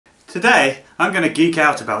Today I'm going to geek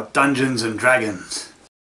out about Dungeons and Dragons.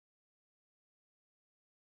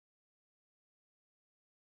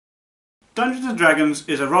 Dungeons and Dragons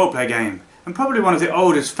is a roleplay game, and probably one of the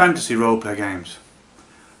oldest fantasy roleplay games.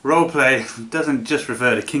 Roleplay doesn't just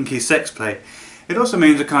refer to kinky sex play, it also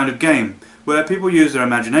means a kind of game where people use their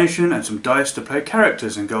imagination and some dice to play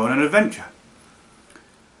characters and go on an adventure.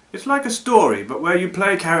 It's like a story, but where you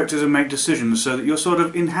play characters and make decisions so that you're sort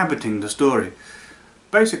of inhabiting the story.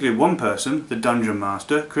 Basically, one person, the Dungeon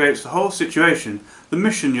Master, creates the whole situation, the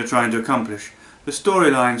mission you're trying to accomplish, the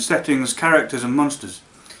storyline, settings, characters and monsters.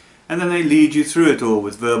 And then they lead you through it all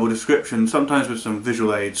with verbal description, sometimes with some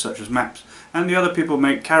visual aids such as maps, and the other people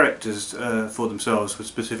make characters for themselves with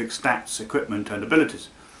specific stats, equipment and abilities.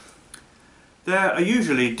 There are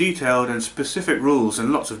usually detailed and specific rules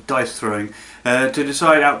and lots of dice throwing to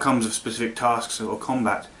decide outcomes of specific tasks or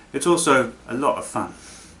combat. It's also a lot of fun.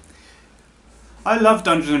 I love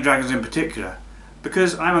Dungeons and Dragons in particular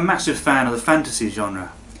because I'm a massive fan of the fantasy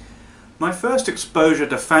genre. My first exposure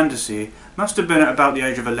to fantasy must have been at about the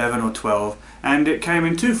age of 11 or 12, and it came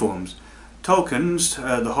in two forms: Tolkien's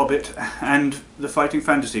The Hobbit and the fighting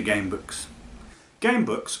fantasy game books. Game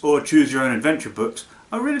books, or choose your own adventure books,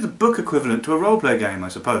 are really the book equivalent to a roleplay game, I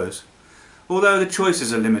suppose. Although the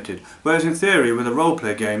choices are limited, whereas in theory with a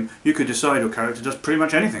roleplay game you could decide your character does pretty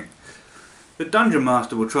much anything. The Dungeon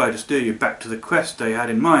Master will try to steer you back to the quest they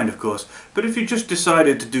had in mind, of course, but if you just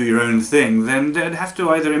decided to do your own thing, then they'd have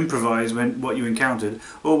to either improvise what you encountered,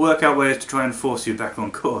 or work out ways to try and force you back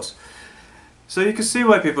on course. So you can see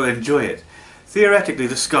why people enjoy it. Theoretically,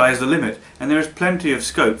 the sky is the limit, and there is plenty of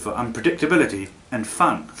scope for unpredictability and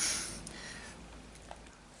fun.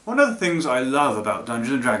 One of the things I love about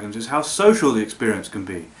Dungeons and Dragons is how social the experience can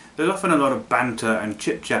be. There's often a lot of banter and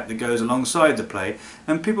chit-chat that goes alongside the play,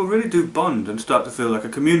 and people really do bond and start to feel like a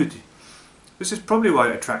community. This is probably why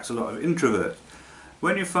it attracts a lot of introverts.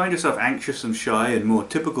 When you find yourself anxious and shy in more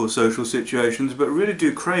typical social situations, but really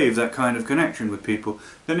do crave that kind of connection with people,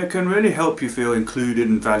 then it can really help you feel included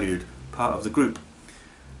and valued, part of the group.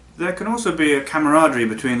 There can also be a camaraderie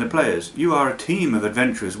between the players. You are a team of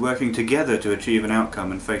adventurers working together to achieve an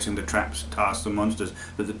outcome and facing the traps, tasks and monsters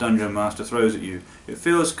that the Dungeon Master throws at you. It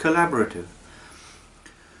feels collaborative.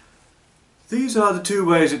 These are the two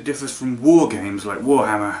ways it differs from war games like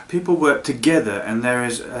Warhammer. People work together, and there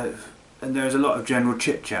is a lot of general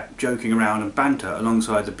chit-chat, joking around and banter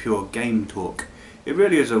alongside the pure game talk. It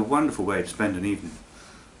really is a wonderful way to spend an evening.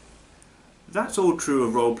 That's all true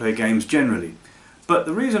of roleplay games generally. But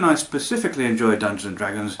the reason I specifically enjoy Dungeons and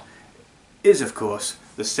Dragons is, of course,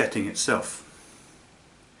 the setting itself.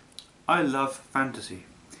 I love fantasy,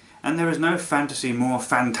 and there is no fantasy more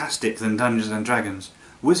fantastic than Dungeons and Dragons.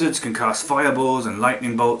 Wizards can cast fireballs and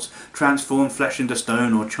lightning bolts, transform flesh into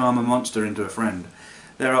stone, or charm a monster into a friend.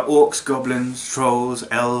 There are orcs, goblins, trolls,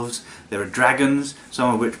 elves. There are dragons,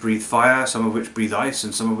 some of which breathe fire, some of which breathe ice,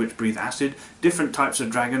 and some of which breathe acid. Different types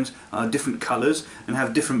of dragons are different colours and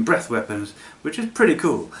have different breath weapons, which is pretty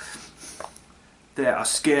cool. There are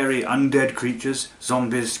scary undead creatures: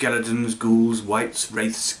 zombies, skeletons, ghouls, wights,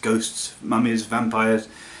 wraiths, ghosts, mummies, vampires.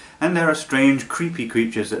 And there are strange, creepy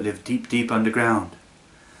creatures that live deep, deep underground.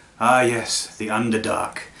 Ah yes, the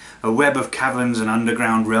Underdark. A web of caverns and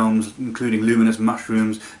underground realms, including luminous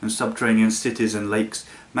mushrooms and subterranean cities and lakes.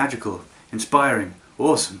 Magical, inspiring,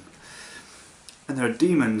 awesome. And there are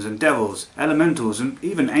demons and devils, elementals and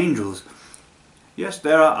even angels. Yes,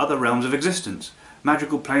 there are other realms of existence.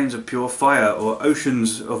 Magical planes of pure fire, or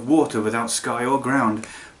oceans of water without sky or ground,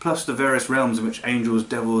 plus the various realms in which angels,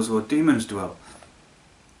 devils or demons dwell.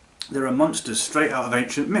 There are monsters straight out of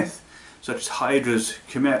ancient myth, such as hydras,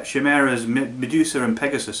 chimeras, Medusa and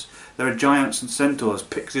Pegasus. There are giants and centaurs,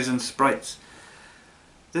 pixies and sprites.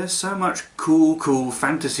 There's so much cool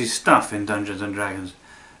fantasy stuff in Dungeons and Dragons.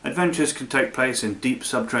 Adventures can take place in deep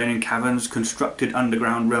subterranean caverns, constructed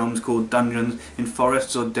underground realms called dungeons, in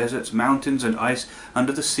forests or deserts, mountains and ice,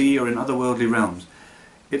 under the sea or in otherworldly realms.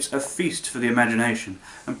 It's a feast for the imagination,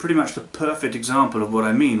 and pretty much the perfect example of what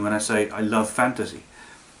I mean when I say I love fantasy.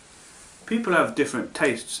 People have different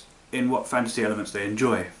tastes in what fantasy elements they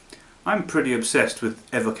enjoy. I'm pretty obsessed with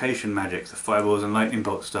evocation magic, the fireballs and lightning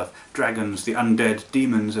bolt stuff, dragons, the undead,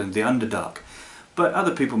 demons and the Underdark. But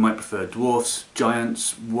other people might prefer dwarfs,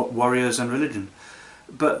 giants, warriors and religion.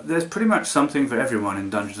 But there's pretty much something for everyone in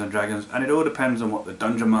Dungeons and Dragons, and it all depends on what the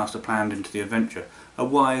Dungeon Master planned into the adventure. A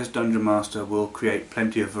wise Dungeon Master will create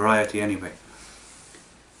plenty of variety anyway.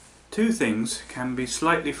 Two things can be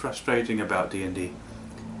slightly frustrating about D&D.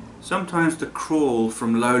 Sometimes the crawl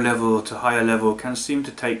from low level to higher level can seem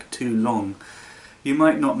to take too long. You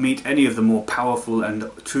might not meet any of the more powerful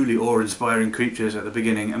and truly awe-inspiring creatures at the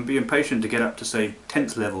beginning and be impatient to get up to, say,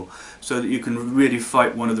 10th level so that you can really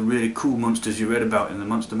fight one of the really cool monsters you read about in the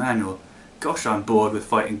Monster Manual. Gosh, I'm bored with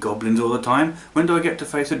fighting goblins all the time. When do I get to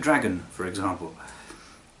face a dragon, for example?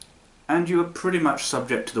 And you are pretty much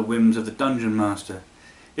subject to the whims of the Dungeon Master.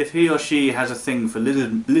 If he or she has a thing for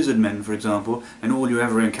lizard men, for example, and all you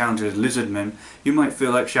ever encounter is lizard men, you might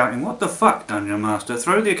feel like shouting, "What the fuck, Dungeon Master?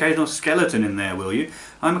 Throw the occasional skeleton in there, will you?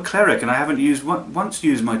 I'm a cleric and I haven't once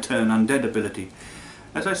used my turn undead ability."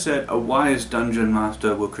 As I said, a wise Dungeon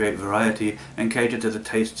Master will create variety and cater to the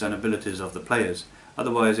tastes and abilities of the players.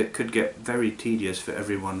 Otherwise it could get very tedious for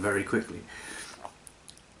everyone very quickly.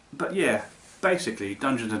 But yeah, basically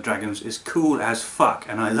Dungeons & Dragons is cool as fuck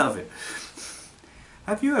and I love it.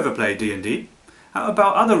 Have you ever played D&D? How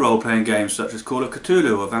about other role-playing games such as Call of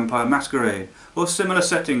Cthulhu or Vampire Masquerade, or similar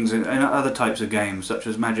settings in other types of games such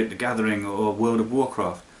as Magic the Gathering or World of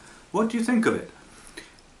Warcraft? What do you think of it?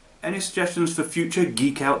 Any suggestions for future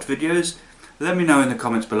Geek Out videos? Let me know in the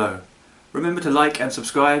comments below. Remember to like and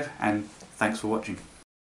subscribe, and thanks for watching.